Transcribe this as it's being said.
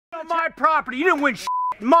on my property. You didn't win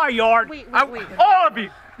in my yard. Wait. All of you.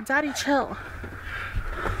 Daddy, chill.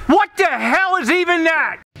 What the hell is even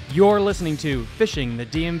that? You're listening to Fishing the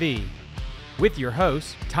DMV with your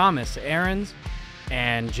hosts, Thomas Ahrens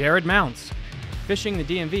and Jared Mounts. Fishing the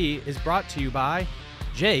DMV is brought to you by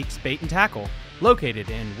Jake's Bait and Tackle, located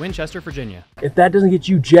in Winchester, Virginia. If that doesn't get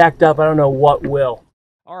you jacked up, I don't know what will.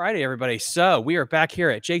 Alrighty, everybody. So we are back here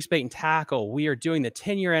at Jake's Bait and Tackle. We are doing the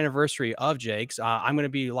 10-year anniversary of Jake's. I'm going to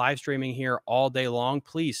be live streaming here all day long.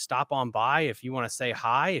 Please stop on by if you want to say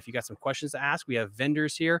hi. If you got some questions to ask, we have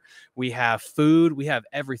vendors here. We have food. We have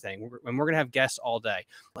everything. And we're going to have guests all day.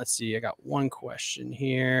 Let's see. I got one question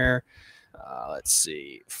here. Let's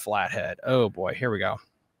see. Flathead. Oh, boy. Here we go.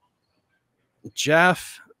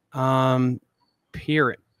 Jeff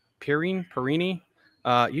Perini.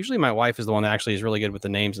 Usually my wife is the one that actually is really good with the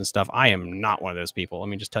names and stuff. I am not one of those people. Let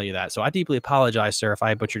me just tell you that. So I deeply apologize, sir, if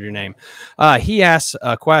I butchered your name. He asks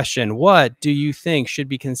a question. What do you think should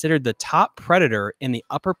be considered the top predator in the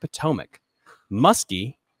upper Potomac?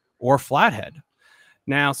 Muskie or flathead?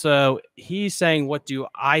 Now, so he's saying, what do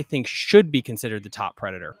I think should be considered the top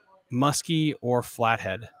predator? Muskie or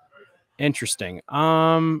flathead? Interesting.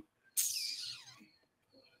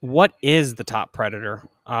 What is the top predator?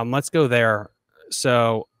 Let's go there.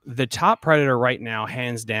 So the top predator right now,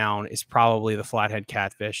 hands down, is probably the flathead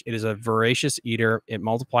catfish. It is a voracious eater. It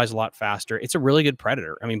multiplies a lot faster. It's a really good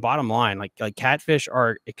predator. I mean, bottom line, like catfish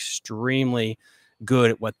are extremely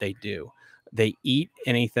good at what they do. They eat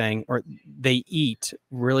anything, or they eat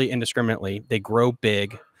really indiscriminately. They grow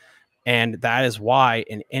big. And that is why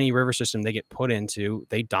in any river system they get put into,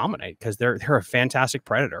 they dominate because they're a fantastic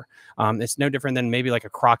predator. It's no different than maybe like a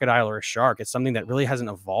crocodile or a shark. It's something that really hasn't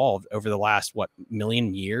evolved over the last,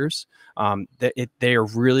 million years. They are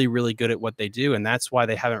really, really good at what they do. And that's why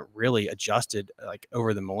they haven't really adjusted like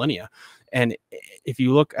over the millennia. And if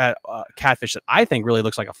you look at catfish that I think really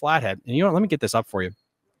looks like a flathead, and you know what, let me get this up for you.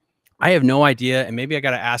 I have no idea. And maybe I got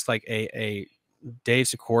to ask like a Dave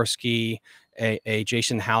Sikorsky, a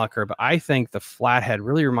Jason Hallaker, but I think the flathead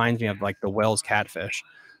really reminds me of like the Wells catfish.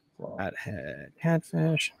 Flathead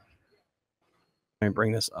catfish. Let me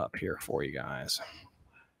bring this up here for you guys.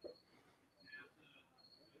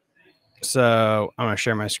 So I'm going to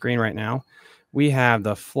share my screen right now. We have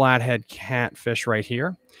the flathead catfish right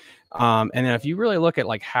here. And then if you really look at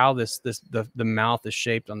like how the mouth is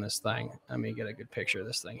shaped on this thing, let me get a good picture of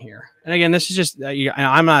this thing here. And again, this is just,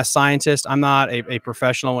 I'm not a scientist. I'm not a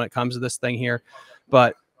professional when it comes to this thing here,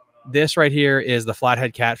 but this right here is the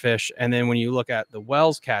flathead catfish. And then when you look at the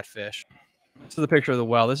Wells catfish, this is the picture of the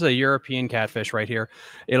well. This is a European catfish right here.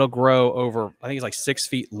 It'll grow over, I think it's like 6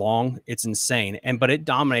 feet long. It's insane. But it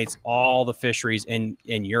dominates all the fisheries in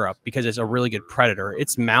Europe because it's a really good predator.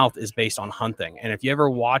 Its mouth is based on hunting. And if you ever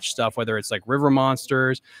watch stuff, whether it's like River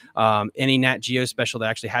Monsters, any Nat Geo special that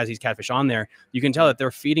actually has these catfish on there, you can tell that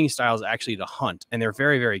their feeding style is actually to hunt. And they're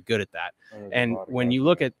very, very good at that. And when you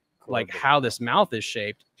look at like how this mouth is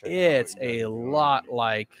shaped, it's a lot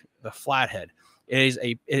like the flathead. It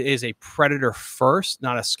is a predator first,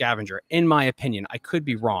 not a scavenger, in my opinion. I could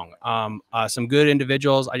be wrong. Some good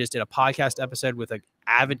individuals. I just did a podcast episode with an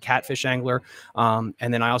avid catfish angler, and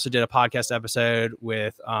then I also did a podcast episode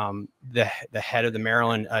with the head of the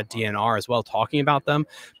Maryland DNR as well, talking about them.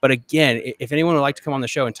 But again, if anyone would like to come on the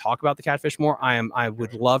show and talk about the catfish more, I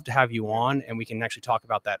would love to have you on, and we can actually talk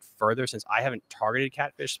about that further, since I haven't targeted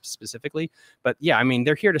catfish specifically. But yeah, I mean,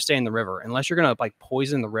 they're here to stay in the river. Unless you're gonna like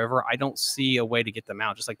poison the river, I don't see a way to get them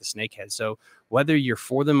out, just like the snakehead. So whether you're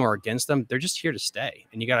for them or against them, they're just here to stay,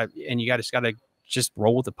 and you gotta just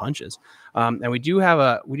roll with the punches. And we do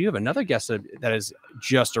have another guest that has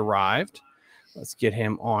just arrived. Let's get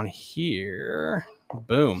him on here.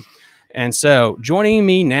 Boom. And so joining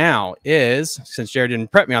me now is, since Jared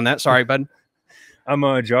didn't prep me on that, sorry, bud. I'm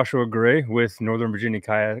Joshua Gray with Northern Virginia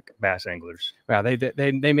Kayak Bass Anglers. Wow,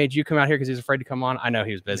 they made you come out here because he was afraid to come on. I know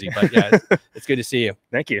he was busy, but yeah, it's good to see you.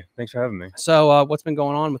 Thank you. Thanks for having me. So what's been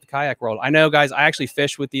going on with the kayak world? I know, guys, I actually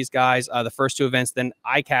fished with these guys the first two events. Then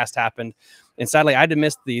ICAST happened, and sadly, I had to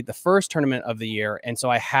miss the first tournament of the year, and so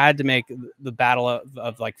I had to make the battle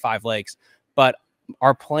of like 5 lakes. But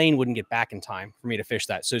our plane wouldn't get back in time for me to fish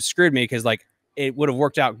that, so it screwed me because like it would have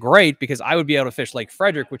worked out great because I would be able to fish Lake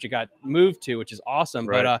Frederick, which it got moved to, which is awesome.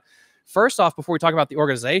 Right. But first off, before we talk about the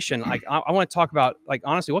organization, like I want to talk about, like,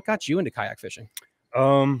 honestly, what got you into kayak fishing?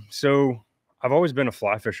 So I've always been a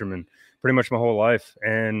fly fisherman pretty much my whole life.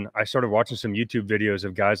 And I started watching some YouTube videos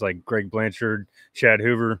of guys like Greg Blanchard, Chad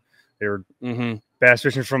Hoover. They were bass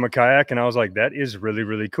fishing from a kayak. And I was like, that is really,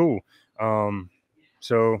 really cool.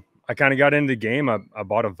 So I kind of got into the game. I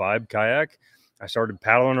bought a Vibe kayak. I started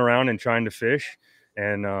paddling around and trying to fish.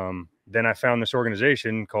 And then I found this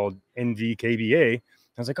organization called NVKBA. I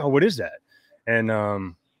was like, oh, what is that? And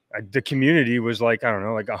the community was like, I don't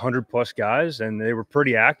know, like 100+ guys, and they were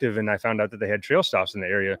pretty active. And I found out that they had trail stops in the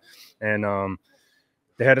area, and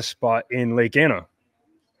they had a spot in Lake Anna.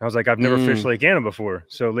 I was like, I've never fished Lake Anna before.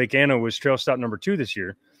 So Lake Anna was trail stop number 2 this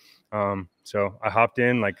year. So I hopped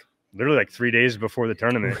in like literally like 3 days before the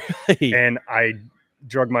tournament. Really? And I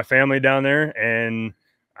drug my family down there, and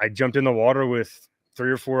I jumped in the water with 3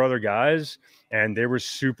 or 4 other guys, and they were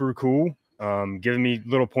super cool, giving me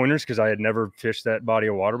little pointers because I had never fished that body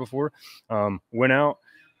of water before. Went out,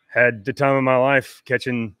 had the time of my life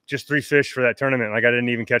catching just 3 fish for that tournament. Like I didn't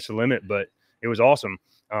even catch the limit, but it was awesome.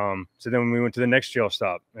 So then we went to the next trail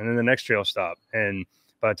stop, and then the next trail stop. And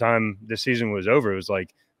by the time the season was over, it was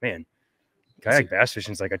like, man, kayak bass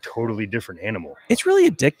fishing is like a totally different animal. It's really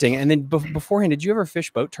addicting. And then beforehand, did you ever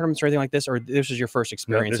fish boat tournaments or anything like this, or this was your first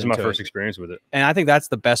experience? No, this is my first experience with it. And I think that's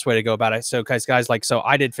the best way to go about it. So guys, like, so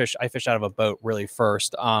I fished out of a boat really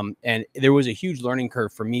first. And there was a huge learning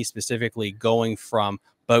curve for me specifically going from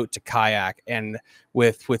boat to kayak. And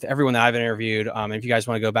with everyone that I've interviewed, if you guys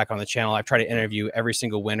want to go back on the channel, I've tried to interview every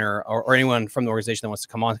single winner or anyone from the organization that wants to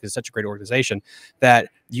come on, because it's such a great organization, that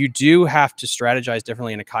you do have to strategize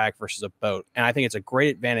differently in a kayak versus a boat. And I think it's a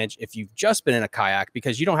great advantage if you've just been in a kayak,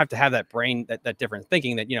 because you don't have to have that brain, that different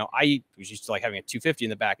thinking that, you know, I was used to like having a 250 in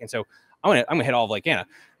the back. And so I'm gonna hit all of Lake Anna.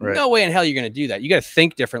 Right. No way in hell you're gonna do that. You got to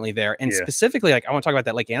think differently there. And specifically, like I want to talk about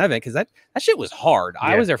that Lake Anna event, because that shit was hard.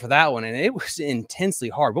 I was there for that one, and it was intensely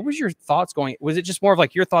hard. What was your thoughts going? Was it just more of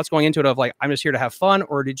like your thoughts going into it of like, I'm just here to have fun,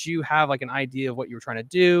 or did you have like an idea of what you were trying to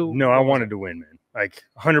do? No, I wanted to win, man. Like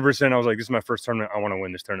 100%. I was like, this is my first tournament. I want to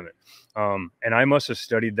win this tournament. And I must have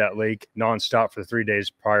studied that lake nonstop for 3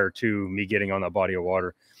 days prior to me getting on that body of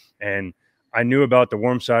water. And I knew about the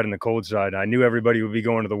warm side and the cold side. I knew everybody would be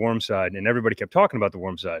going to the warm side, and everybody kept talking about the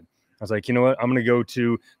warm side. I was like, you know what? I'm going to go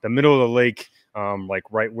to the middle of the lake, like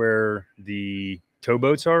right where the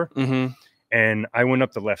towboats are. And I went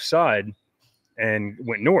up the left side and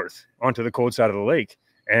went north onto the cold side of the lake.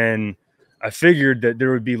 And I figured that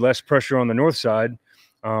there would be less pressure on the north side,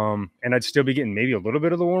 and I'd still be getting maybe a little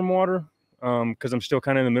bit of the warm water, because I'm still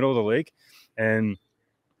kind of in the middle of the lake. And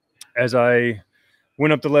as I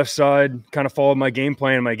went up the left side, kind of followed my game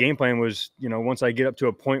plan. My game plan was, you know, once I get up to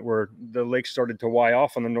a point where the lake started to Y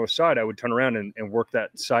off on the north side, I would turn around and work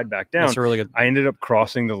that side back down. That's a really good. I ended up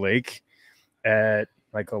crossing the lake at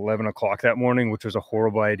like 11 o'clock that morning, which was a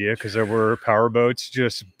horrible idea because there were power boats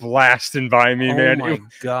just blasting by me, man. Oh my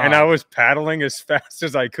God. And I was paddling as fast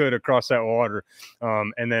as I could across that water.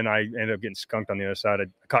 And then I ended up getting skunked on the other side. I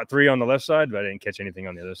caught 3 on the left side, but I didn't catch anything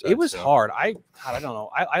on the other side. It was hard. I don't know.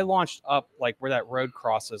 I launched up like where that road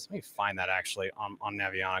crosses. Let me find that actually on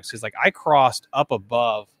Navionics, because like I crossed up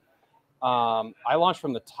above. I launched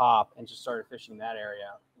from the top and just started fishing that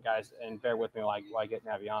area, guys. And bear with me while I get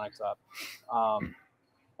Navionics up.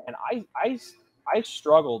 And I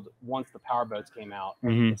struggled once the power boats came out,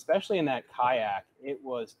 especially in that kayak. It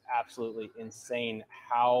was absolutely insane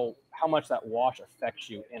how much that wash affects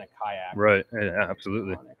you in a kayak. Right. Yeah,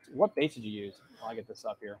 absolutely. What bait did you use? While I get this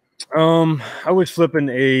up here. I was flipping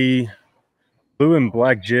a blue and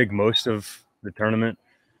black jig most of the tournament.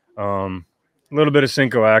 A little bit of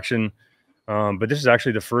Cinco action. But this is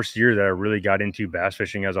actually the first year that I really got into bass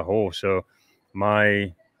fishing as a whole. So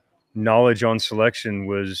my knowledge on selection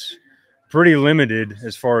was pretty limited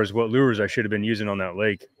as far as what lures I should have been using on that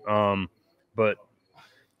lake. But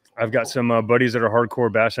I've got some buddies that are hardcore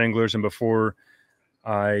bass anglers, and before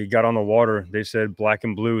I got on the water, they said black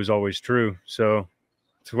and blue is always true. So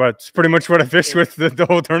it's pretty much what I fished with the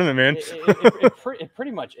whole tournament, man. It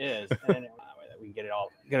pretty much is. And we can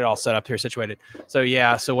get it all set up here, situated. So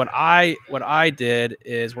yeah. So what I did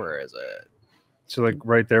is, where is it? So like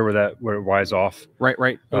right there where it Y's off. Right.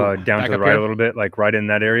 Down to the right a little bit, like right in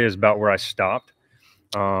that area is about where I stopped.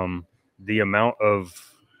 The amount of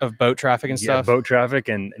boat traffic and stuff. Boat traffic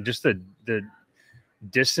and just the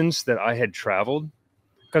distance that I had traveled.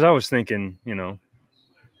 Because I was thinking, you know,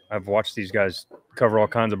 I've watched these guys cover all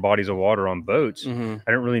kinds of bodies of water on boats. I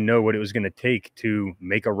didn't really know what it was going to take to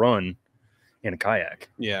make a run in a kayak.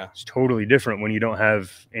 Yeah, it's totally different when you don't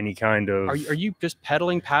have any kind of. Are you just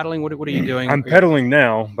paddling? What are you doing? I'm pedaling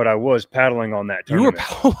now, but I was paddling on that tournament. You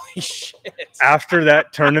were holy shit. After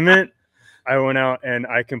that tournament, I went out and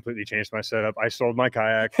I completely changed my setup. I sold my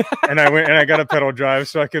kayak and I went and I got a pedal drive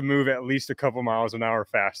so I could move at least a couple miles an hour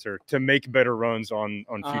faster to make better runs on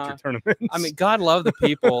future tournaments. I mean, God love the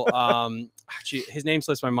people. His name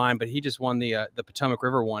slips my mind, but he just won the Potomac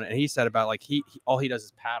River one, and he said about like he all he does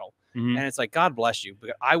is paddle. And it's like, God bless you,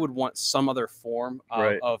 but I would want some other form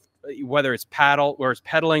Right. of whether it's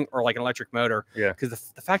pedaling or like an electric motor. Yeah.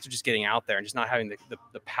 Because the fact of just getting out there and just not having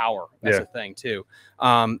the power, that's Yeah. a thing too.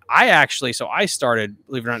 I started,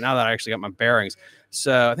 believe it or not, now that I actually got my bearings.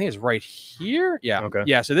 So I think it's right here. Yeah. Okay.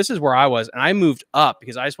 Yeah. So this is where I was, and I moved up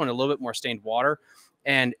because I just wanted a little bit more stained water.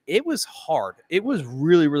 And it was hard. It was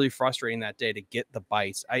really, really frustrating that day to get the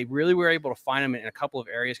bites. I really were able to find them in a couple of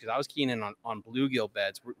areas because I was keying in on bluegill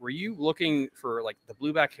beds. Were you looking for like the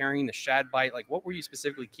blueback herring, the shad bite? Like what were you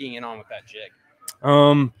specifically keying in on with that jig?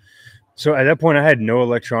 So at that point I had no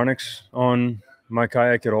electronics on my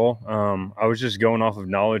kayak at all. I was just going off of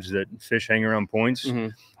knowledge that fish hang around points.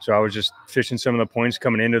 So I was just fishing some of the points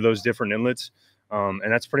coming into those different inlets.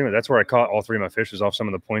 And that's where I caught all three of my fish, was off some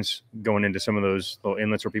of the points going into some of those little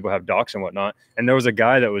inlets where people have docks and whatnot. And there was a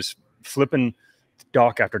guy that was flipping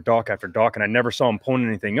dock after dock after dock, and I never saw him pulling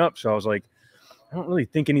anything up. So I was like, I don't really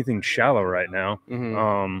think anything's shallow right now.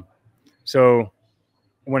 So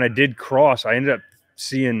when I did cross, I ended up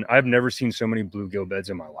seeing, I've never seen so many bluegill beds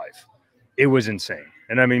in my life. It was insane.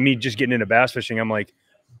 And I mean, me just getting into bass fishing, I'm like,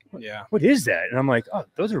 what is that? And I'm like, oh,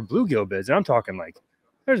 those are bluegill beds. And I'm talking like,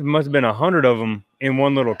 there must have been 100 of them in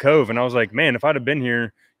one little cove. And I was like, man, if I'd have been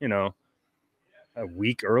here, a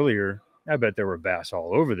week earlier, I bet there were bass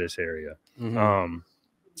all over this area.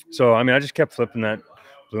 So, I mean, I just kept flipping that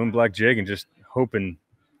blue and black jig and just hoping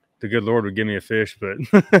the good Lord would give me a fish. But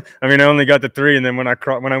I mean, I only got the 3. And then when I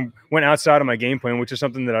went outside of my game plan, which is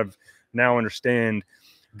something that I've now understand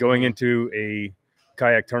going into a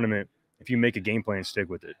kayak tournament, if you make a game plan,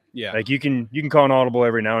 stick with it. Yeah. Like you can call an audible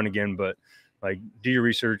every now and again, but like do your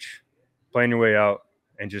research, plan your way out,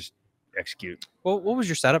 and just execute. Well, what was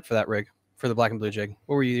your setup for that rig, for the black and blue jig?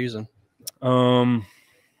 What were you using? I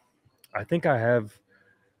think I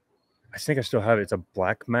still have it. It's a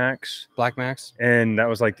Black Max. Black Max? And that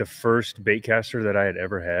was like the first bait caster that I had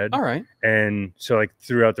ever had. All right. And so like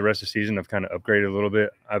throughout the rest of the season, I've kind of upgraded a little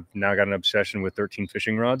bit. I've now got an obsession with 13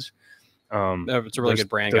 fishing rods. It's a really good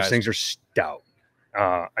brand, those guys. Things are stout.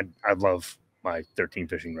 I love my 13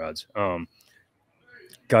 fishing rods.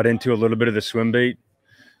 Got into a little bit of the swim bait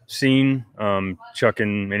scene,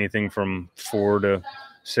 chucking anything from 4 to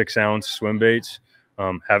 6 ounce swim baits.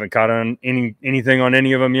 Haven't caught on anything on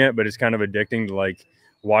any of them yet, but it's kind of addicting to like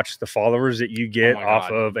watch the followers that you get off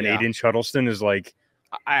of an 8-inch Huddleston. Is like,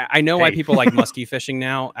 I know why people like musky fishing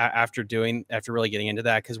now after really getting into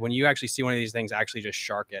that, because when you actually see one of these things actually just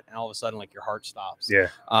shark it, and all of a sudden like your heart stops. Yeah.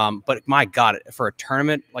 But my God, for a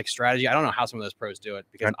tournament like strategy, I don't know how some of those pros do it,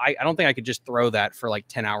 because I don't think I could just throw that for like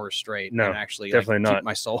 10 hours straight. No, and actually definitely not. keep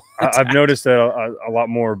my soul. I've noticed that a lot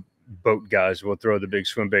more boat guys will throw the big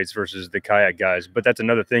swim baits versus the kayak guys. But that's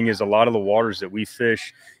another thing, is a lot of the waters that we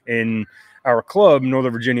fish in our club,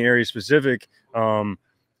 Northern Virginia area specific,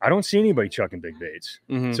 I don't see anybody chucking big baits.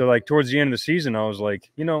 So like towards the end of the season, I was like,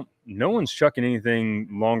 no one's chucking anything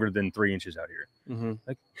longer than 3 inches out here.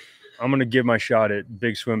 Like, I'm going to give my shot at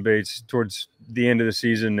big swim baits towards the end of the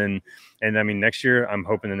season. And I mean, next year, I'm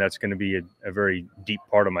hoping that that's going to be a very deep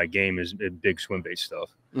part of my game, is big swim bait stuff.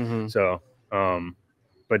 So,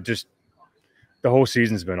 but just the whole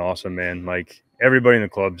season's been awesome, man. Like everybody in the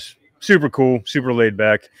club's super cool, super laid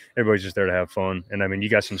back. Everybody's just there to have fun. And I mean, you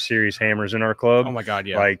got some serious hammers in our club. Oh my God,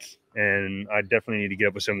 yeah. Like, and I definitely need to get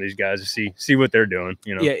up with some of these guys to see what they're doing.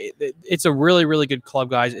 Yeah, it's a really, really good club,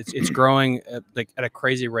 guys. It's growing like at a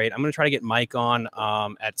crazy rate. I'm going to try to get Mike on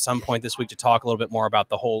at some point this week to talk a little bit more about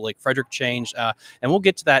the whole Lake Frederick change, and we'll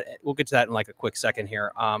get to that. We'll get to that in like a quick second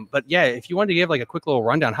here. But yeah, if you wanted to give like a quick little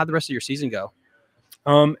rundown, how'd the rest of your season go?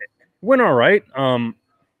 Went all right.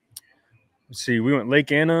 Let's see, we went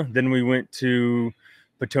Lake Anna, then we went to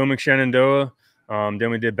Potomac, Shenandoah, then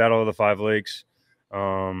we did Battle of the Five Lakes.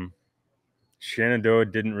 Shenandoah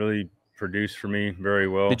didn't really produce for me very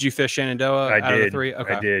well. Did you fish Shenandoah out of the 3?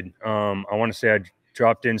 Okay. I did. I want to say I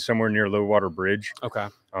dropped in somewhere near Low Water Bridge. Okay.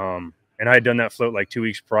 And I had done that float like 2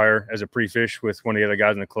 weeks prior as a pre-fish with one of the other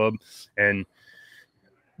guys in the club, and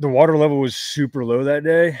the water level was super low that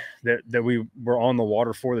day that we were on the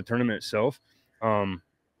water for the tournament itself.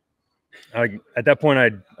 At that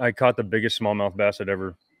point, I caught the biggest smallmouth bass I'd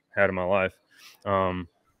ever had in my life.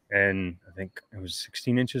 And I think it was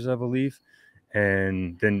 16 inches, I believe.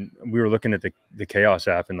 And then we were looking at the Chaos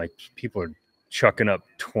app, and like people are chucking up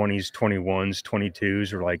 20s, 21s,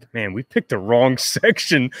 22s. We're like, man, we picked the wrong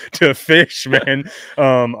section to fish, man.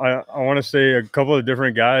 I want to say a couple of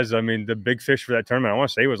different guys. I mean, the big fish for that tournament, I want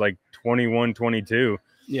to say it was like 21, 22.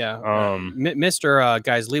 Yeah. Mr.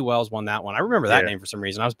 Guys, Lee Wells won that one. I remember that name for some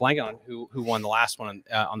reason. I was blanking on who won the last one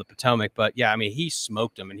on the Potomac. But yeah, I mean, he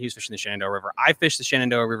smoked him, and he was fishing the Shenandoah River. I fished the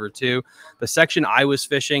Shenandoah River too. The section I was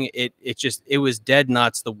fishing, it was dead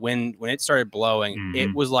nuts. The wind, when it started blowing,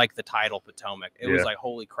 it was like the tidal Potomac. It was like,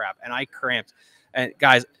 holy crap. And I cramped. And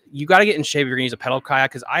guys, you got to get in shape if you're going to use a pedal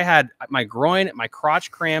kayak, because I had my groin, my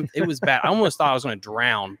crotch cramped. It was bad. I almost thought I was going to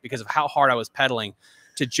drown because of how hard I was pedaling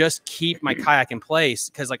to just keep my kayak in place,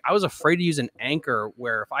 because like I was afraid to use an anchor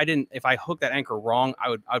where if I hooked that anchor wrong, I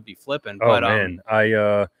would be flipping. Oh, but man,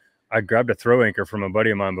 I grabbed a throw anchor from a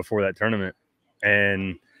buddy of mine before that tournament,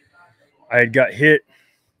 and I had got hit.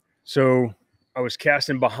 So I was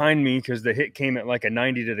casting behind me because the hit came at like a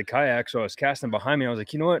 90 to the kayak. So I was casting behind me. I was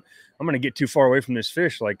like, you know what? I'm going to get too far away from this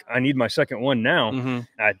fish. Like, I need my second one now.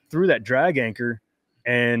 I threw that drag anchor,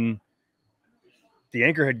 and the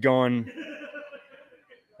anchor had gone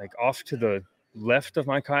like off to the left of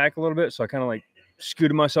my kayak a little bit. So I kind of like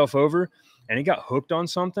scooted myself over, and it got hooked on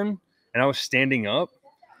something, and I was standing up.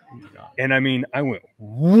 And I mean, I went,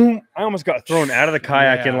 whoom, I almost got thrown out of the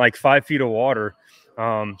kayak in like 5 feet of water.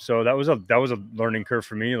 So that was a learning curve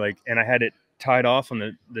for me. Like, and I had it tied off on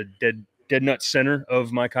the dead nut center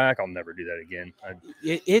of my kayak. I'll never do that again.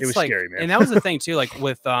 It was like, scary, man. And that was the thing too. Like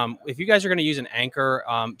with, if you guys are going to use an anchor,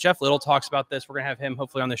 Jeff Little talks about this. We're going to have him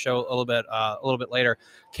hopefully on the show a little bit later.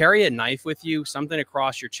 Carry a knife with you, something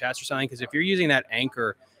across your chest or something. Cause if you're using that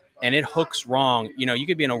anchor and it hooks wrong, you know, you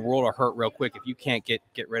could be in a world of hurt real quick if you can't get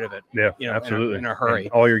rid of it. Yeah, you know, absolutely. In a hurry.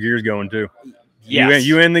 And all your gear's going too. Yes.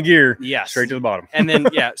 You in the gear, straight to the bottom. And then,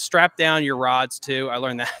 strap down your rods too. I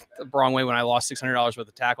learned that the wrong way when I lost $600 worth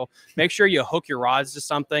of tackle. Make sure you hook your rods to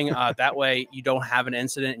something. That way you don't have an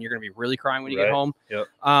incident and you're going to be really crying when you get home.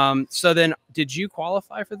 Yep. So then, did you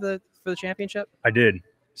qualify for the championship? I did.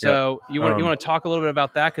 So you want to talk a little bit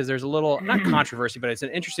about that, because there's a little, not controversy, but it's an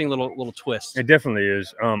interesting little twist. It definitely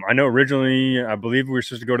is. I know originally I believe we were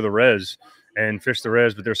supposed to go to the res and fish the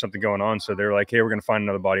res, but there's something going on. So they're like, hey, we're going to find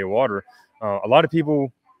another body of water. A lot of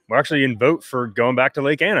people were actually in vote for going back to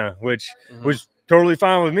Lake Anna, which was totally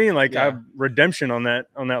fine with me. Like, I have redemption on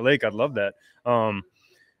that lake. I'd love that.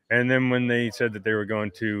 And then when they said that they were going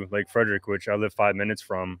to Lake Frederick, which I live 5 minutes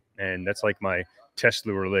from, and that's like my test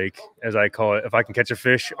lure lake, as I call it. If I can catch a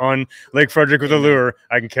fish on Lake Frederick with a lure,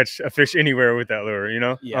 I can catch a fish anywhere with that lure, you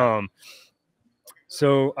know? Yeah.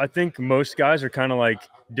 So I think most guys are kind of like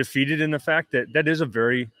defeated in the fact that that is a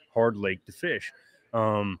very hard lake to fish.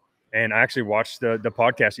 And I actually watched the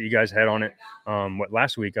podcast that you guys had on it,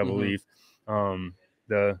 last week, I believe,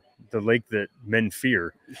 the lake that men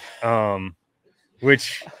fear,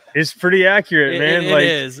 which is pretty accurate, man. It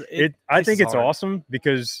is. I think it's awesome,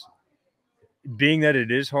 because being that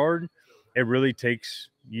it is hard, it really takes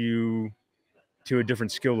you to a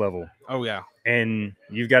different skill level. Oh yeah. And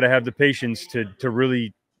you've got to have the patience to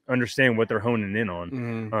really understand what they're honing in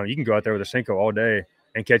on. You can go out there with a Senko all day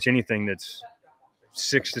and catch anything that's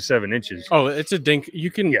 6 to 7 inches. Oh, it's a dink. You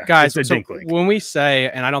can, guys. It's a dink lake. When we say,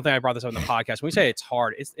 and I don't think I brought this up in the podcast, when we say it's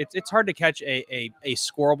hard, it's hard to catch a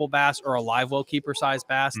scoreable bass or a live well keeper size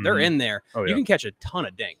bass. They're in there. Oh, you can catch a ton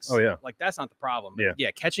of dinks. Oh yeah, like that's not the problem.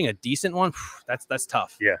 Yeah, catching a decent one, that's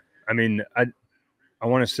tough. Yeah, I mean, I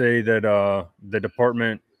want to say that the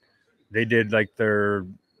department, they did like their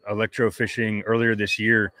electro fishing earlier this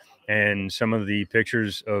year, and some of the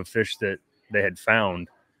pictures of fish that they had found,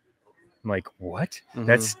 I'm like, what?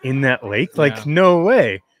 That's in that lake? Like, no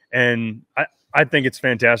way. And I think it's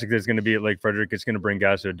fantastic that it's going to be at Lake Frederick. It's going to bring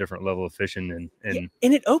guys to a different level of fishing. And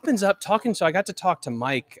it opens up talking. So I got to talk to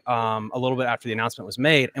Mike a little bit after the announcement was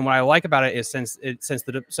made. And what I like about it is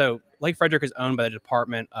so Lake Frederick is owned by the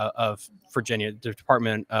Department of Virginia, the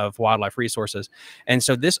Department of Wildlife Resources. And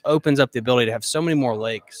so this opens up the ability to have so many more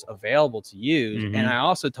lakes available to use. And I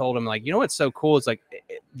also told him, like, you know what's so cool? It's like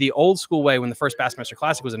the old school way when the first Bassmaster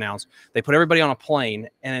Classic was announced, they put everybody on a plane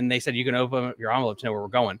and then they said, you can open up your envelope to know where we're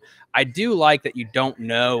going. I do like that you don't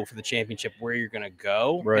know for the championship where you're going to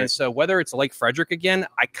go. Right. And so whether it's Lake Frederick again,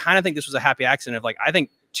 I kind of think this was a happy accident of, like, I think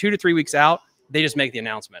 2 to 3 weeks out, they just make the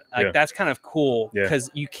announcement. Like, that's kind of cool, because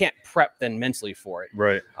you can't prep then mentally for it.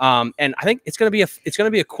 Right. And I think it's going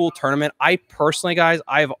to be a cool tournament. I personally, guys,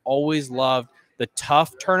 I've always loved the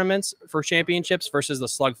tough tournaments for championships versus the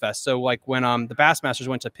slugfest. So like when the Bassmasters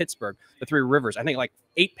went to Pittsburgh, the Three Rivers, I think like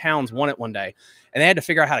 8 pounds won it one day, and they had to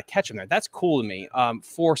figure out how to catch them there. That's cool to me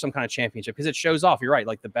for some kind of championship, because it shows off. You're right,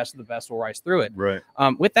 like the best of the best will rise through it. Right.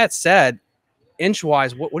 With that said, inch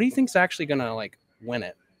wise, what do you think is actually going to like win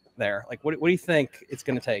it there? Like what do you think it's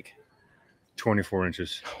going to take? 24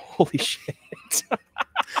 inches. Holy shit.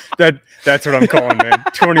 That's what I'm calling, man.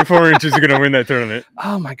 24 inches is going to win that tournament.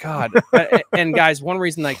 Oh my God. And guys, one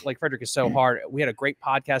reason like Fredrick is so hard, we had a great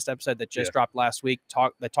podcast episode that just dropped last week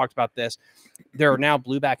that talked about this. There are now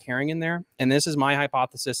blueback herring in there. And this is my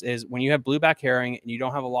hypothesis is when you have blueback herring and you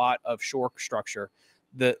don't have a lot of shore structure,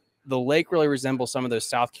 the lake really resembles some of those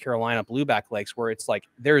South Carolina blueback lakes where it's like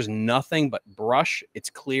there's nothing but brush,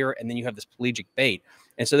 it's clear, and then you have this pelagic bait.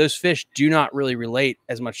 And so those fish do not really relate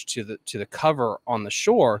as much to the cover on the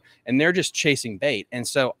shore, and they're just chasing bait. And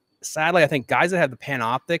so sadly, I think guys that have the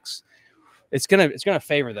Panoptics, it's gonna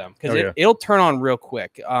favor them because it'll turn on real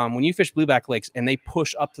quick. When you fish blueback lakes and they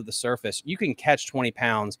push up to the surface, you can catch 20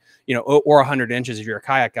 pounds, or 100 inches if you're a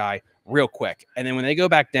kayak guy real quick. And then when they go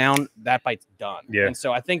back down, that bite's done. Yeah. And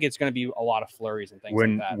so I think it's going to be a lot of flurries and things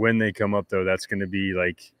like that. When they come up though, that's going to be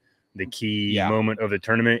like the key moment of the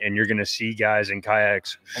tournament, and you're going to see guys in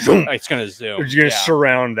kayaks. Zoom, it's going to zoom. You're going to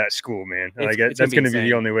surround that school, man. Like that's going to be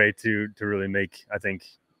the only way to really make, I think,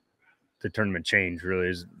 the tournament change. Really,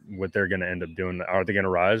 is what they're going to end up doing. Are they going to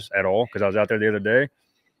rise at all? Because I was out there the other day,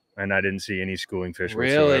 and I didn't see any schooling fish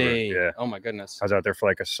whatsoever. Yeah. Oh my goodness. I was out there for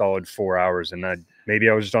like a solid 4 hours, and maybe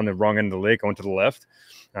I was just on the wrong end of the lake. I went to the left.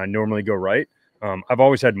 I normally go right. I've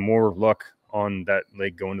always had more luck on that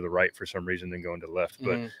lake going to the right for some reason than going to the left,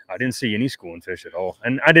 but I didn't see any schooling fish at all,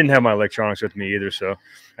 and I didn't have my electronics with me either, so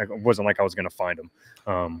it wasn't like I was going to find them.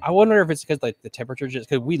 I wonder if it's because like the temperature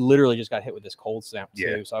because we literally just got hit with this cold snap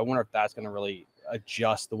too, so I wonder if that's going to really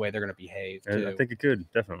adjust the way they're going to behave too. I think it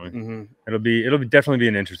could definitely. It'll definitely be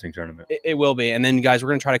an interesting tournament. It will be, and then guys, we're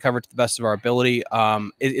going to try to cover it to the best of our ability.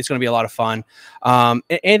 It's going to be a lot of fun.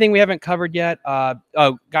 Anything we haven't covered yet?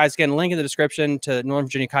 Guys, again, link in the description to Northern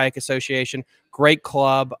Virginia Kayak Association. Great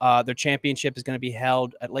club. Their championship is going to be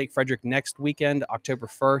held at Lake Frederick next weekend, October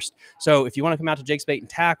 1st. So if you want to come out to Jake's Bait and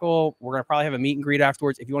Tackle, we're going to probably have a meet and greet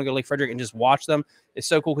afterwards. If you want to go to Lake Frederick and just watch them, it's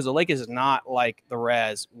so cool because the lake is not like the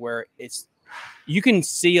res where you can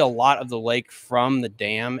see a lot of the lake from the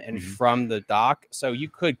dam and from the dock. So you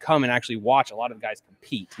could come and actually watch a lot of the guys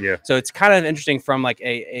compete. Yeah. So it's kind of interesting from like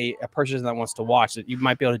a person that wants to watch that you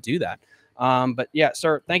might be able to do that. But yeah,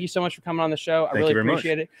 sir, thank you so much for coming on the show. I really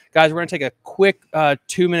appreciate it. Guys, we're going to take a quick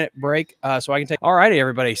 2-minute break so I can take. All righty,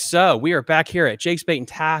 everybody. So we are back here at Jake's Bait and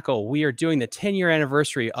Tackle. We are doing the 10-year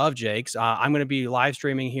anniversary of Jake's. I'm going to be live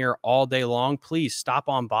streaming here all day long. Please stop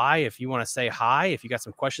on by if you want to say hi. If you got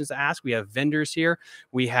some questions to ask, we have vendors here.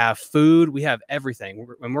 We have food. We have everything.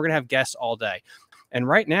 And we're going to have guests all day. And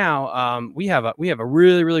right now, we have a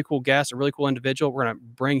really, really cool guest, a really cool individual. We're going to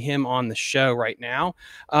bring him on the show right now.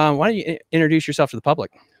 Why don't you introduce yourself to the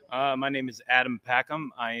public? My name is Adam Packham.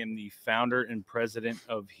 I am the founder and president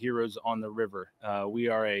of Heroes on the River. We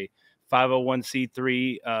are a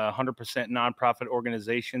 501c3, 100% nonprofit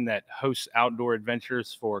organization that hosts outdoor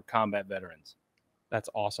adventures for combat veterans. That's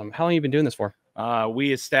awesome. How long have you been doing this for?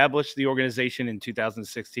 We established the organization in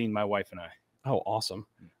 2016, my wife and I. Oh, awesome.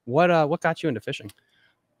 What got you into fishing?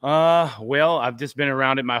 Well, I've just been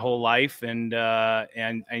around it my whole life, and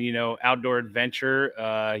outdoor adventure,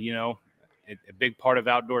 a big part of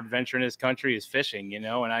outdoor adventure in this country is fishing, and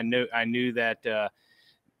I knew that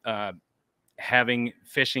having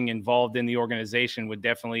fishing involved in the organization would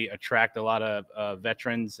definitely attract a lot of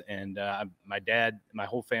veterans. And my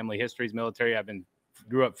whole family history is military.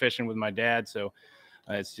 Grew up fishing with my dad, so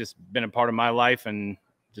it's just been a part of my life, and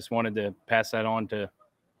just wanted to pass that on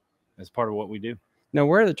as part of what we do. Now,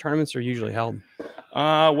 where the tournaments are usually held?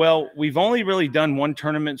 Well, we've only really done one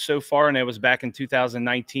tournament so far, and it was back in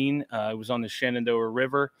 2019. It was on the Shenandoah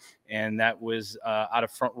River, and that was out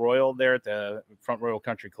of Front Royal there at the Front Royal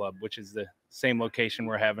Country Club, which is the same location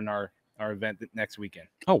we're having our event next weekend.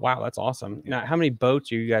 Oh, wow. That's awesome. Now, how many boats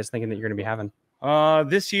are you guys thinking that you're going to be having?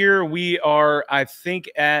 This year we are, I think,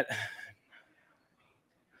 at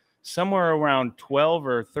somewhere around 12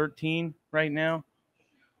 or 13 right now.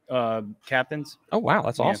 Captains. Oh, wow.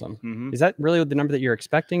 That's awesome. Is that really the number that you're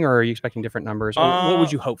expecting, or are you expecting different numbers? What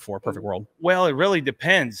would you hope for? Perfect world. Well, it really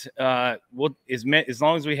depends. As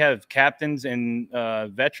long as we have captains and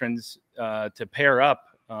veterans to pair up,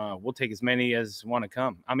 we'll take as many as want to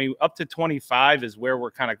come. I mean, up to 25 is where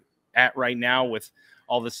we're kind of at right now with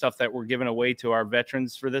all the stuff that we're giving away to our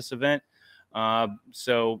veterans for this event.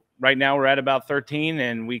 So right now we're at about 13,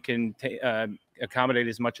 and we can accommodate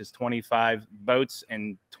as much as 25 boats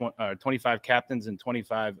and 25 captains and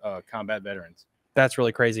 25 combat veterans. That's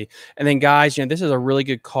really crazy. And then, guys, this is a really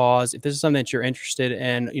good cause. If this is something that you're interested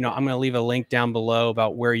in, I'm going to leave a link down below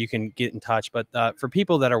about where you can get in touch. But for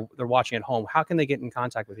people that are watching at home, how can they get in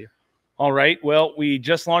contact with you? All right. Well, we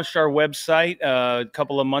just launched our website a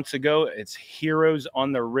couple of months ago. It's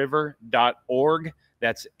heroesontheriver.org.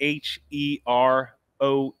 That's HEROES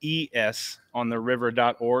on the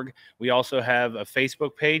river.org. We also have a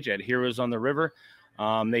Facebook page at Heroes on the River.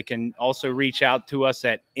 They can also reach out to us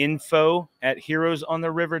at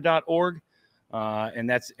info@heroesontheriver.org. And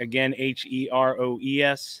that's, again,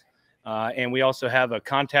 HEROES. And we also have a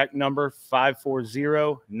contact number,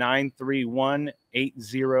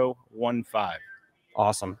 540-931-8015.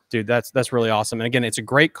 Awesome, dude. That's really awesome. And again, it's a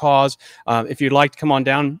great cause. If you'd like to come on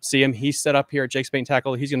down, see him. He's set up here at Jake's Bait and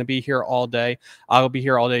Tackle. He's going to be here all day. I'll be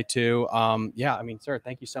here all day too. Yeah, I mean, sir,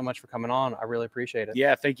 thank you so much for coming on. I really appreciate it.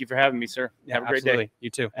 Yeah, thank you for having me, sir. Yeah, have a great absolutely. day. You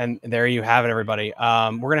too. And there you have it, everybody.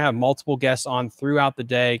 We're going to have multiple guests on throughout the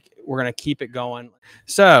day. We're going to keep it going.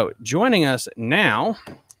 So joining us now,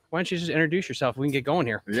 why don't you just introduce yourself? We can get going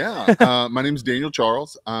here. Yeah, my name is Daniel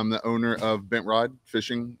Charles. I'm the owner of Bent Rod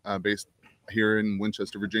Fishing, based here in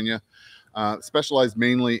Winchester, Virginia. Specialized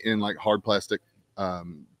mainly in like hard plastic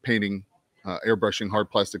painting, airbrushing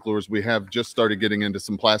hard plastic lures. We have just started getting into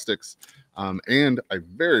some plastics, and I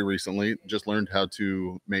very recently just learned how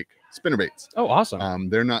to make spinner baits. Oh, awesome.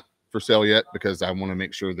 They're not for sale yet because I want to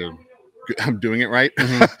make sure I'm doing it right.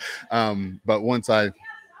 Mm-hmm. But once I'm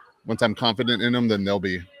confident in them, then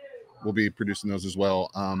we'll be producing those as well.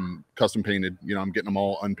 Custom painted. You know, I'm getting them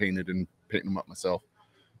all unpainted and painting them up myself.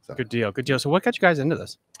 So. Good deal. Good deal. So what got you guys into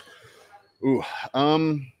this? Ooh,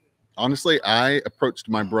 honestly, I approached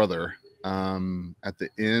my brother at the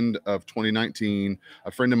end of 2019.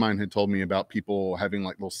 A friend of mine had told me about people having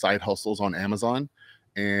like little side hustles on Amazon,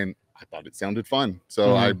 and I thought it sounded fun.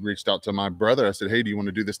 So I reached out to my brother. I said, hey, do you want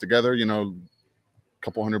to do this together? You know, a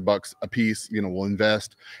couple $100 a piece, you know, we'll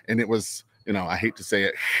invest. And it was, you know, I hate to say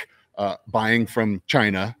it, buying from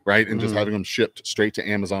China, right? And just having them shipped straight to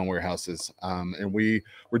Amazon warehouses. And we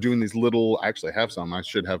were doing these little, I actually have some, I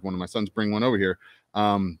should have one of my sons bring one over here.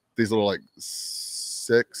 These little like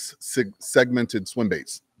segmented swim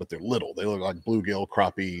baits, but they're little. They look like bluegill,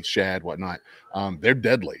 crappie, shad, whatnot. They're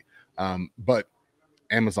deadly. But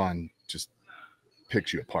Amazon just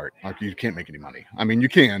picks you apart. Like you can't make any money. I mean, you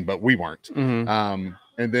can, but we weren't. And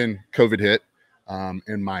then COVID hit,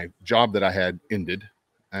 and my job that I had ended.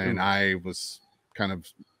 And I was kind of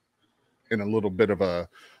in a little bit of a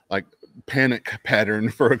like panic pattern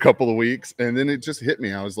for a couple of weeks. And then it just hit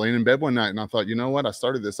me. I was laying in bed one night and I thought, you know what? I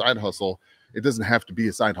started this side hustle. It doesn't have to be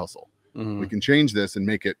a side hustle. We can change this and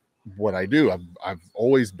make it what I do. I've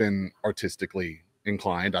always been artistically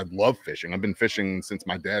inclined. I love fishing. I've been fishing since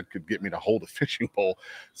my dad could get me to hold a fishing pole.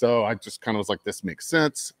 So I just kind of was like, this makes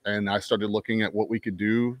sense. And I started looking at what we could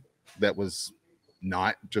do that was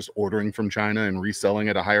not just ordering from China and reselling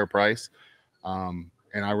at a higher price. And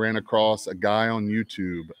I ran across a guy on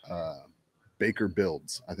YouTube, Baker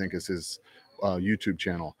Builds, I think is his YouTube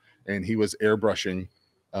channel. And he was airbrushing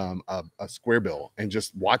a square bill, and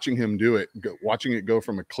just watching him do it, watching it go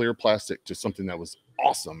from a clear plastic to something that was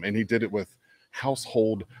awesome. And he did it with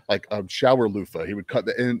household, like a shower loofah. He would cut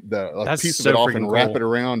the piece of it off and wrap it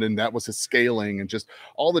around. And that was his scaling and just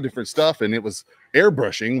all the different stuff. And it was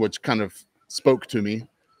airbrushing, which kind of spoke to me.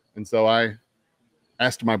 And so I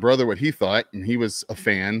asked my brother what he thought, and he was a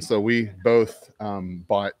fan. So we both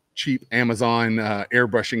bought cheap Amazon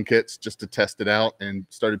airbrushing kits just to test it out, and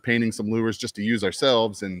started painting some lures just to use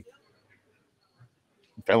ourselves, and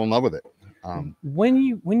fell in love with it. When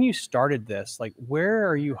you started this, like, where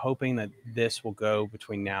are you hoping that this will go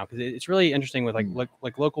between now? Because it's really interesting with like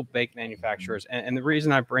local bait manufacturers, and the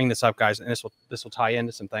reason I bring this up, guys, and this will tie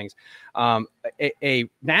into some things. A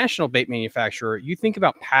national bait manufacturer, you think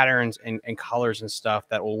about patterns and colors and stuff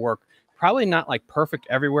that will work. Probably not like perfect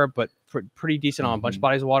everywhere, but pretty decent on a bunch of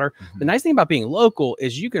bodies of water. The nice thing about being local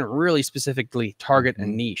is you can really specifically target a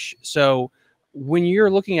niche. So when you're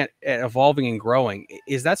looking at evolving and growing,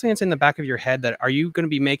 is that something that's in the back of your head, that are you going to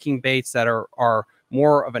be making baits that are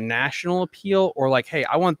more of a national appeal, or like, hey,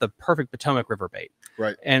 I want the perfect Potomac River bait?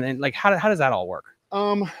 Right. And like, how does that all work?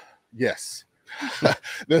 Yes.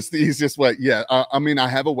 That's the easiest way. Yeah. I mean, I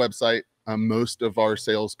have a website. Most of our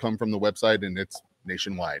sales come from the website, and it's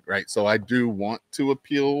nationwide, right? So I do want to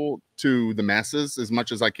appeal to the masses as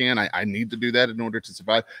much as I can. I need to do that in order to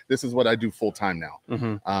survive. This is what I do full time now.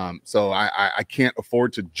 So I can't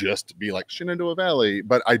afford to just be like Shenandoah Valley,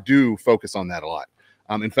 but I do focus on that a lot.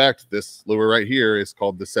 In fact, this lure right here is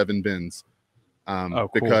called the 7 Bins,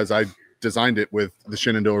 because I designed it with the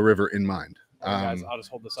Shenandoah River in mind. Guys, I'll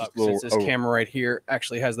just hold this up since this camera right here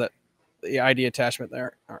actually has the ID attachment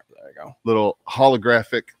there. All right, there you go. Little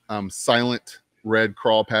holographic silent red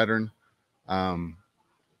crawl pattern.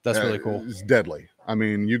 That's really cool. It's deadly. I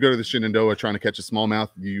mean, you go to the Shenandoah trying to catch a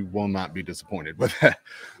smallmouth, you will not be disappointed with that.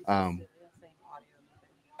 I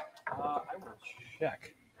will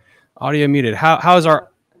check. Audio muted. How's our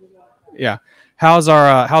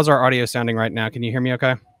audio sounding right now? Can you hear me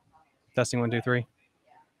okay? Testing 1 2 3.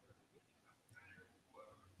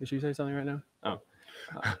 Did she say something right now? Oh.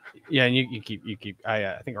 Yeah, and you keep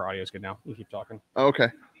I think our audio is good now. You keep talking. Okay.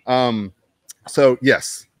 So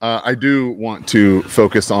yes, I do want to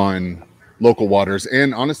focus on local waters,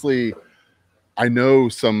 and honestly, I know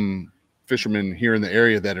some fishermen here in the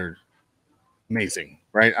area that are amazing,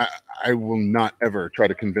 right? I will not ever try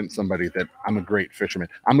to convince somebody that I'm a great fisherman.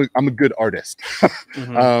 I'm a good artist,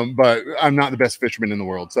 but I'm not the best fisherman in the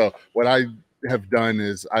world. So what I have done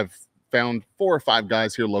is I've found 4 or 5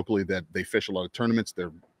 guys here locally that they fish a lot of tournaments.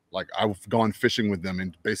 They're like, I've gone fishing with them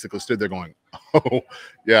and basically stood there going, oh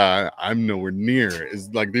yeah, I'm nowhere near. Is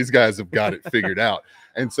like, these guys have got it figured out.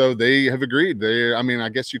 And so they have agreed. I mean, I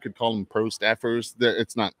guess you could call them pro staffers.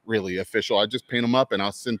 It's not really official. I just paint them up and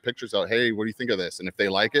I'll send pictures out. Hey, what do you think of this? And if they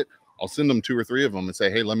like it, I'll send them 2 or 3 of them and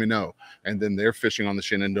say, hey, let me know. And then they're fishing on the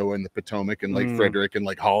Shenandoah and the Potomac and Lake Frederick and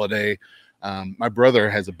Lake Holiday. My brother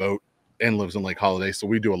has a boat and lives in Lake Holiday. So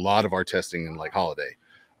we do a lot of our testing in Lake Holiday,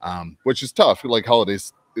 which is tough. Lake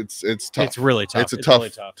Holiday's, it's tough. It's really tough. It's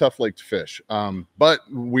a tough lake to fish. But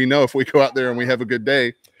we know if we go out there and we have a good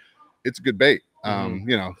day, it's a good bait.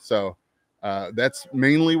 You know, so that's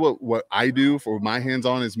mainly what I do for my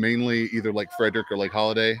hands-on is mainly either Lake Frederick or Lake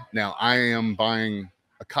Holiday. Now I am buying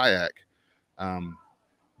a kayak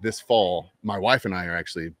this fall. My wife and I are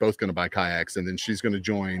actually both going to buy kayaks, and then she's going to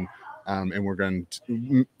join. And we're going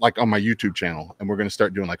to, like, on my YouTube channel, and we're going to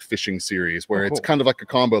start doing like fishing series where it's kind of like a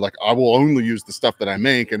combo. Like, I will only use the stuff that I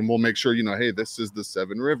make, and we'll make sure, you know, hey, this is the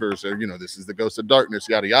 7 Rivers, or, you know, this is the Ghost of Darkness,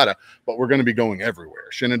 yada yada. But we're going to be going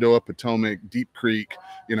everywhere: Shenandoah, Potomac, Deep Creek,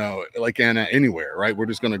 you know, Lake Anna, anywhere. Right? We're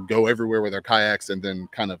just going to go everywhere with our kayaks, and then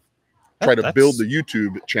kind of try to build the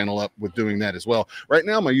YouTube channel up with doing that as well. Right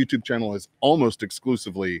now, my YouTube channel is almost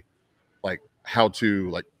exclusively like how to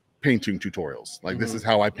like painting tutorials. Like, this is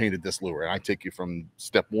how I painted this lure, and I take you from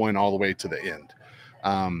step 1 all the way to the end.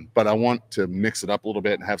 But I want to mix it up a little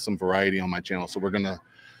bit and have some variety on my channel. So we're gonna,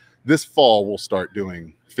 this fall, we'll start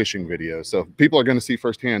doing fishing videos. So people are going to see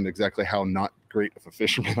firsthand exactly how not great of a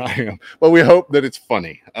fisherman I am. But we hope that it's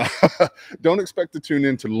funny. Don't expect to tune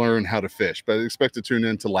in to learn how to fish, but expect to tune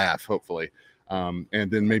in to laugh, hopefully, and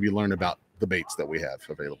then maybe learn about the baits that we have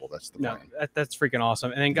available. That's the plan. That's freaking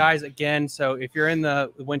awesome. And then, guys, again, so if you're in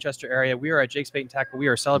the Winchester area, we are at Jake's Bait and Tackle. We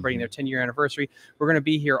are celebrating their 10-year anniversary. We're going to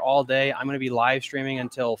be here all day. I'm going to be live streaming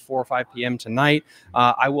until 4 or 5 p.m. tonight.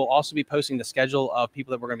 I will also be posting the schedule of people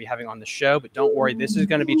that we're going to be having on the show, but don't worry, this is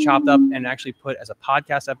going to be chopped up and actually put as a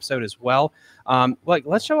podcast episode as well. Like,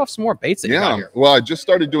 let's show off some more baits that you got here. Well, I just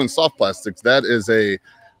started doing soft plastics. That is a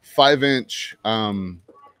 5-inch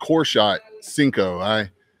core shot Cinco. I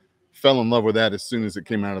fell in love with that as soon as it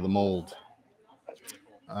came out of the mold.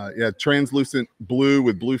 Yeah, translucent blue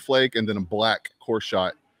with blue flake, and then a black core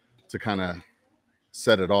shot to kind of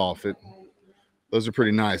set it off. Those are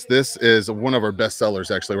pretty nice. This is one of our best sellers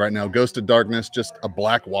actually right now. Ghost of Darkness, just a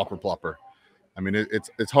black whopper plopper. I mean,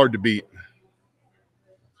 it's hard to beat.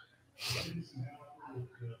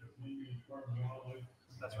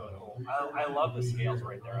 That's really cool. I love the scales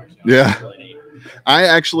right there. Actually. Yeah, really neat. I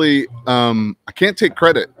actually I can't take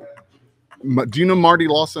credit. Do you know Marty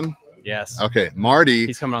Lawson? Yes. Okay, Marty.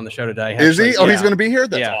 He's coming on the show today. Is he? Oh, yeah. he's going to be here?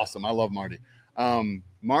 That's awesome. I love Marty.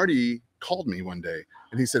 Marty called me one day,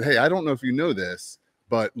 and he said, hey, I don't know if you know this,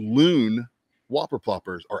 but loon whopper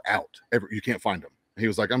ploppers are out. You can't find them. He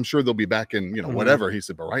was like, I'm sure they'll be back in, you know, whatever. He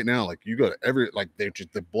said, but right now, like, you go to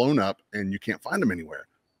they're blown up, and you can't find them anywhere.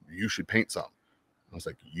 You should paint some. I was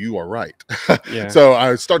like, you are right. Yeah. So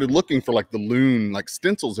I started looking for like the loon, like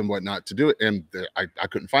stencils and whatnot to do it. And I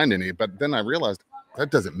couldn't find any, but then I realized that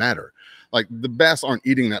doesn't matter. Like, the bass aren't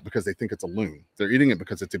eating that because they think it's a loon. They're eating it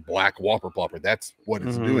because it's a black whopper plopper. That's what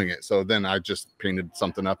is doing it. So then I just painted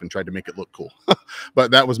something up and tried to make it look cool.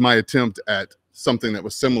 But that was my attempt at something that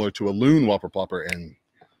was similar to a loon whopper plopper. And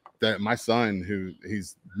that my son,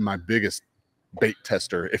 he's my biggest bait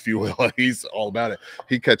tester, if you will, he's all about it.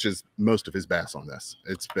 He catches most of his bass on this.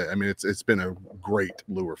 It's been a great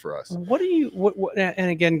lure for us. And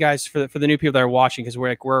again, guys, for the new people that are watching, because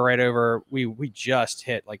we're right over, we just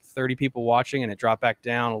hit like 30 people watching, and it dropped back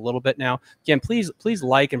down a little bit now. Again, please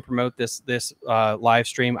like and promote this live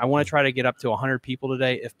stream. I want to try to get up to 100 people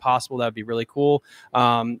today if possible. That would be really cool.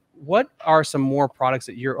 what are some more products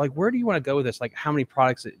that you're like, where do you want to go with this? Like how many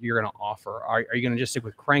products that you're going to offer? Are you going to just stick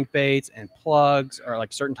with crankbaits and plugs, or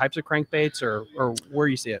like certain types of crankbaits, or where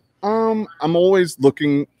you see it? I'm always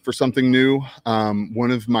looking for something new.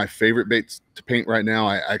 One of my favorite baits to paint right now,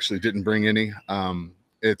 I actually didn't bring any.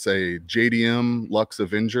 It's a JDM Lux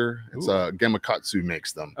Avenger. It's a Gamakatsu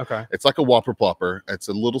makes them. Okay. It's like a whopper plopper. It's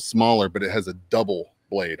a little smaller, but it has a double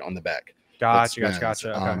blade on the back. Gotcha.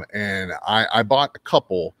 Okay. And I bought a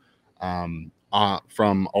couple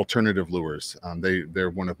from Alternative Lures.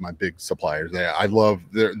 They're one of my big suppliers. They're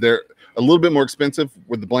a little bit more expensive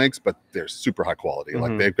with the blanks, but they're super high quality.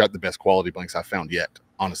 Like they've got the best quality blanks I've found yet,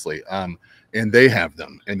 honestly. And they have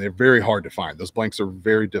them, and they're very hard to find. Those blanks are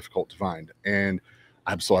very difficult to find. And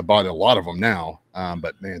so I bought a lot of them now.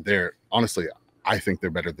 But man, they're honestly, I think they're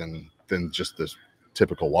better than just this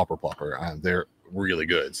typical whopper plopper. They're really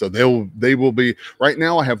good. So they will be right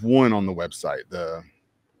now. I have one on the website. The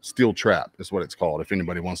Steel Trap is what it's called. If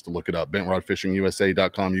anybody wants to look it up,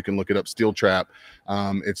 bentrodfishingusa.com. You can look it up. Steel Trap.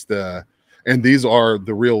 And these are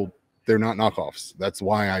the real. They're not knockoffs. That's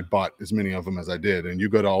why I bought as many of them as I did. And you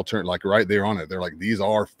go to alternate, like right there on it, they're like, these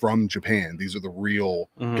are from Japan. These are the real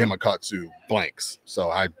Gamakatsu blanks. So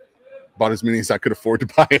I bought as many as I could afford to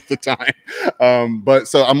buy at the time. But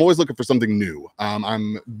so I'm always looking for something new.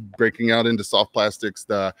 I'm breaking out into soft plastics.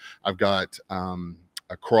 I've got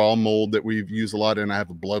a crawl mold that we've used a lot, and I have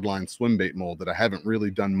a Bloodline swim bait mold that I haven't really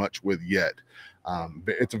done much with yet.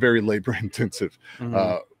 But it's a very labor intensive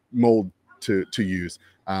mold to use.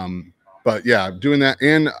 But yeah, I'm doing that,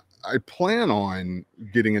 and I plan on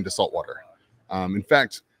getting into saltwater. In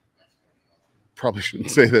fact, probably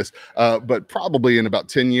shouldn't say this, but probably in about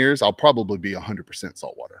 10 years, I'll probably be 100%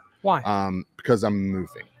 saltwater. Why? Because I'm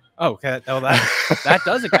moving. Oh, okay. Oh, that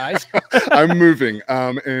does it, guys. I'm moving.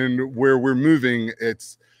 And where we're moving,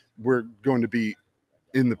 we're going to be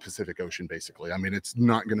in the Pacific Ocean, basically. I mean, it's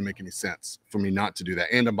not going to make any sense for me not to do that.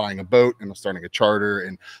 And I'm buying a boat, and I'm starting a charter,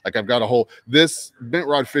 and like I've got this bent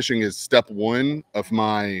rod fishing is step one of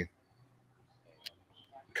my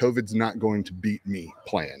COVID's not going to beat me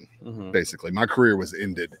plan. Basically, my career was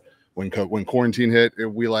ended when quarantine hit.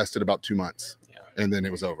 We lasted about 2 months, and then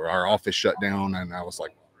it was over. Our office shut down, and I was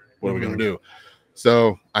like, what are we going to do?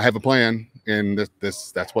 So I have a plan, and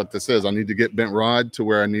that's what this is. I need to get bent rod to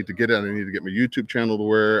where I need to get it. I need to get my YouTube channel to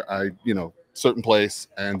where certain place,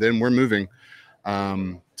 and then we're moving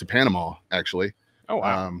to Panama, actually. Oh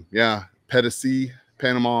wow. Petitsea,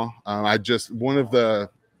 Panama. One of the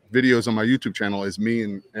videos on my YouTube channel is me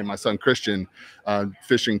and my son Christian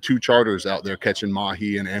fishing 2 charters out there, catching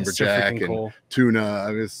mahi and amberjack and tuna.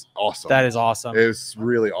 It's awesome. That is awesome. It's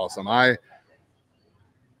really awesome.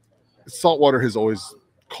 Saltwater has always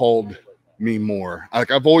called me more.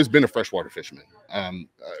 I've always been a freshwater fisherman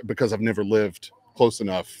because I've never lived close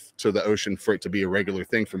enough to the ocean for it to be a regular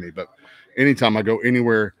thing for me. But anytime I go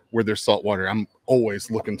anywhere where there's saltwater, I'm always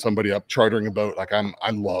looking somebody up, chartering a boat. Like I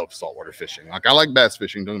love saltwater fishing. Like I like bass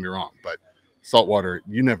fishing, don't get me wrong, but saltwater,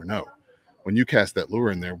 you never know. When you cast that lure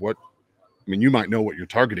in there, you might know what you're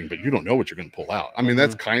targeting, but you don't know what you're going to pull out. I mean,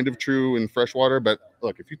 that's kind of true in freshwater, but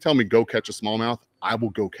look, if you tell me go catch a smallmouth, I will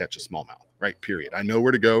go catch a smallmouth, right? Period. I know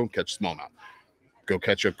where to go catch smallmouth. Go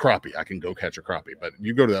catch a crappie. I can go catch a crappie, but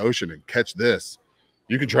you go to the ocean and catch this,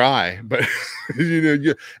 you can try, but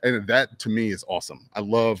and that to me is awesome. I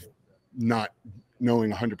love not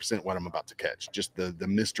knowing 100% what I'm about to catch. Just the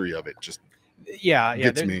mystery of it just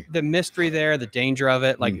gets me. The mystery there, the danger of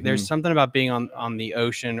it. Like there's something about being on the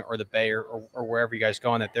ocean or the bay or wherever you guys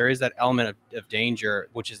go on that there is that element of danger,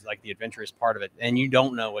 which is like the adventurous part of it. And you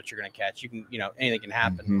don't know what you're going to catch. You can, anything can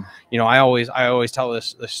happen. I always tell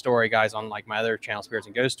this story, guys, on like my other channel, Spirits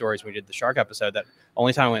and Ghost Stories. We did the shark episode. That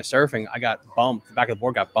only time I went surfing, I got bumped. The back of the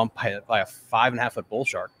board got bumped by a 5.5 foot bull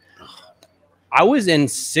shark. I was in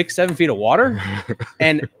 6-7 feet of water,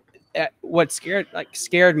 and what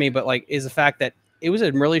scared me, but like is the fact that it was a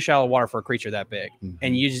really shallow water for a creature that big,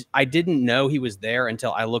 and I didn't know he was there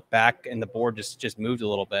until I looked back and the board just moved a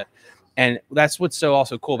little bit. And that's what's so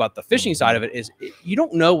also cool about the fishing side of it is you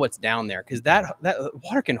don't know what's down there, because that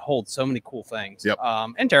water can hold so many cool things,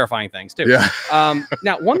 and terrifying things too.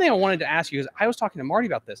 Now, one thing I wanted to ask you is I was talking to Marty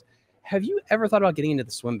about this. Have you ever thought about getting into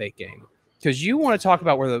the swim bait game? Because you want to talk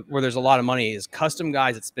about where there's a lot of money is custom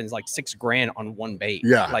guys that spends like $6,000 on one bait.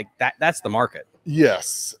 Like that's the market.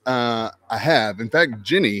 Yes, I have. In fact,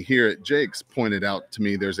 Jenny here at Jake's pointed out to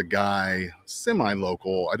me there's a guy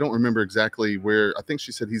semi-local. I don't remember exactly where. I think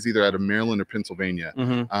she said he's either out of Maryland or Pennsylvania,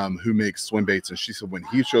 who makes swim baits. And she said when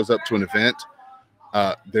he shows up to an event,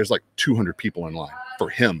 there's like 200 people in line for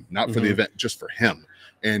him, not for the event, just for him.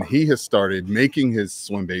 And he has started making his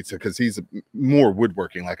swim baits because he's more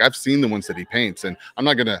woodworking. Like I've seen the ones that he paints, and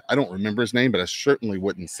I don't remember his name, but I certainly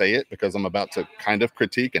wouldn't say it because I'm about to kind of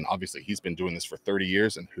critique. And obviously he's been doing this for 30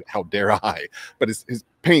 years and how dare I, but his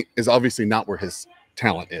paint is obviously not where his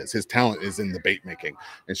talent is. His talent is in the bait making.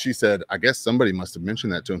 And she said, I guess somebody must have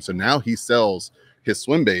mentioned that to him. So now he sells his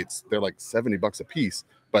swim baits. They're like $70 a piece,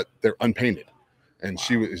 but they're unpainted. And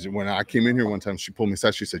when I came in here one time, she pulled me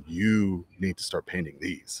aside. She said, you need to start painting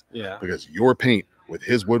these. Yeah. Because your paint with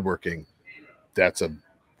his woodworking, that's a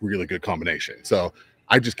really good combination. So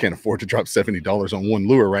I just can't afford to drop $70 on one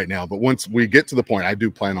lure right now. But once we get to the point, I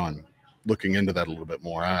do plan on looking into that a little bit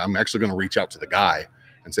more. I'm actually going to reach out to the guy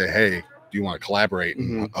and say, hey, do you want to collaborate?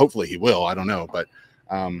 And hopefully he will. I don't know. But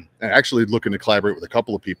I'm actually looking to collaborate with a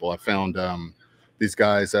couple of people. I found these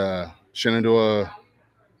guys, Shenandoah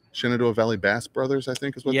Valley Bass Brothers, I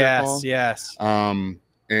think is what they're called. Yes. And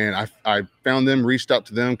I found them, reached out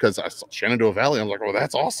to them because I saw Shenandoah Valley. I was like, oh,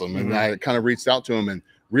 that's awesome. And I kind of reached out to them, and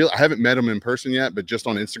I haven't met them in person yet, but just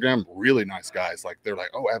on Instagram, really nice guys. Like they're like,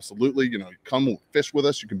 oh, absolutely. You know, come fish with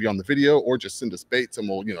us. You can be on the video or just send us baits and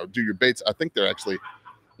we'll, do your baits. I think they're actually,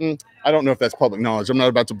 I don't know if that's public knowledge. I'm not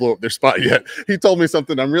about to blow up their spot yet. He told me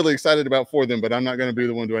something I'm really excited about for them, but I'm not going to be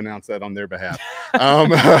the one to announce that on their behalf.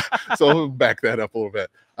 So I'll back that up a little bit.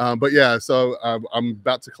 But yeah, so I'm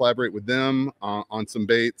about to collaborate with them on some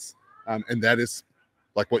baits. And that is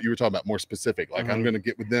like what you were talking about, more specific. Like I'm going to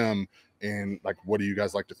get with them and like, what do you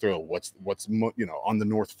guys like to throw? What's on the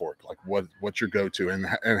North Fork? Like what's your go-to? And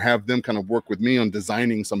have them kind of work with me on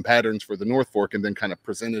designing some patterns for the North Fork, and then kind of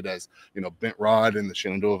present it as, Bent Rod and the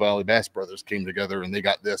Shenandoah Valley Bass Brothers came together and they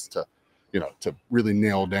got this to really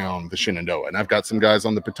nail down the Shenandoah. And I've got some guys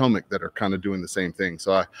on the Potomac that are kind of doing the same thing.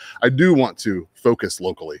 So I do want to focus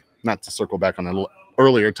locally, not to circle back on a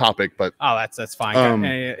earlier topic, but that's fine.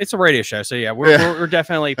 It's a radio show, so yeah, we're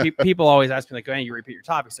definitely people always ask me like, hey, you repeat your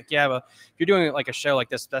topics. Like, yeah, but if you're doing like a show like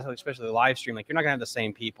this, especially a live stream, like you're not gonna have the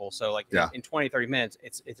same people. So like in 20-30 minutes,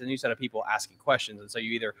 it's a new set of people asking questions, and so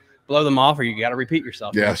you either blow them off or you got to repeat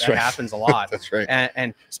yourself. Yeah, that happens a lot. That's right.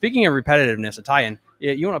 And speaking of repetitiveness, a tie-in,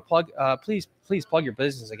 you want to plug? Please plug your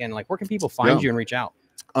business again. Like, where can people find you and reach out?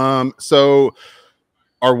 So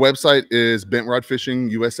our website is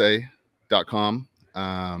bentrodfishingusa.com.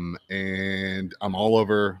 And I'm all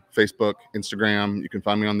over Facebook, Instagram. You can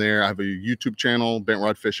find me on there. I have a YouTube channel, Bent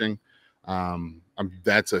Rod Fishing.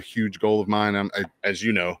 That's a huge goal of mine. As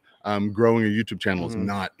you know, growing a YouTube channel is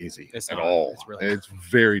not easy at all. It's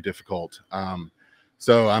very difficult.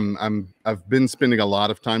 So I've been spending a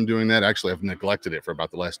lot of time doing that. Actually, I've neglected it for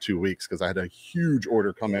about the last 2 weeks because I had a huge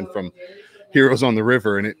order come in from Heroes on the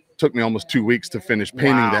River, and it took me almost 2 weeks to finish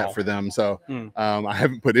painting that for them. So I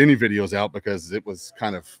haven't put any videos out because it was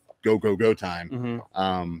kind of go time.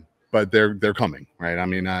 But they're coming, right? I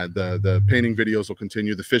mean, the painting videos will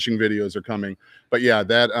continue. The fishing videos are coming. But yeah,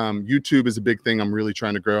 that YouTube is a big thing I'm really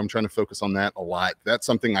trying to grow. I'm trying to focus on that a lot. That's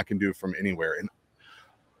something I can do from anywhere. And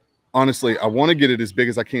honestly, I want to get it as big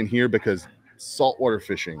as I can here because saltwater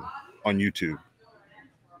fishing on YouTube,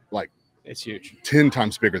 like, it's huge, 10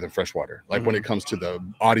 times bigger than freshwater. Like when it comes to the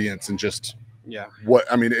audience and just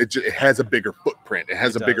it has a bigger footprint. It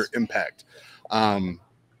has a bigger impact.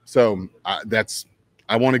 So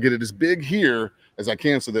I want to get it as big here as I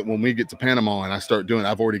can so that when we get to Panama and I start doing,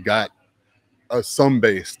 I've already got some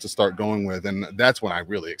base to start going with. And that's when I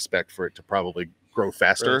really expect for it to probably grow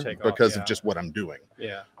faster because of just what I'm doing.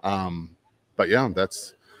 Yeah. But yeah,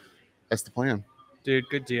 that's the plan. Dude,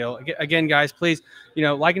 good deal. Again, guys, please,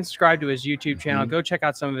 like and subscribe to his YouTube channel. Go check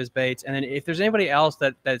out some of his baits. And then if there's anybody else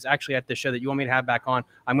that's actually at the show that you want me to have back on,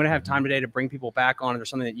 I'm going to have time today to bring people back on. If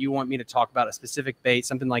there's something that you want me to talk about, a specific bait,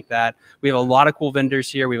 something like that. We have a lot of cool vendors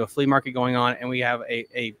here. We have a flea market going on, and we have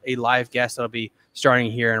a live guest that'll be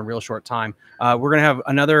starting here in a real short time. We're going to have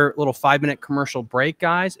another little 5-minute commercial break,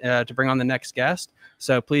 guys, to bring on the next guest.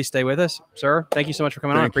 So please stay with us. Sir, thank you so much for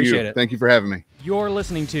coming on. I appreciate it. Thank you for having me. You're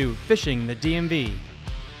listening to Fishing the DMV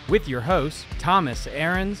with your hosts, Thomas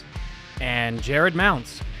Ahrens and Jared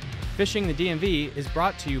Mounts. Fishing the DMV is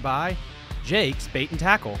brought to you by Jake's Bait and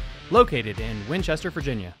Tackle, located in Winchester,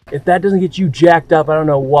 Virginia. If that doesn't get you jacked up, I don't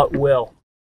know what will.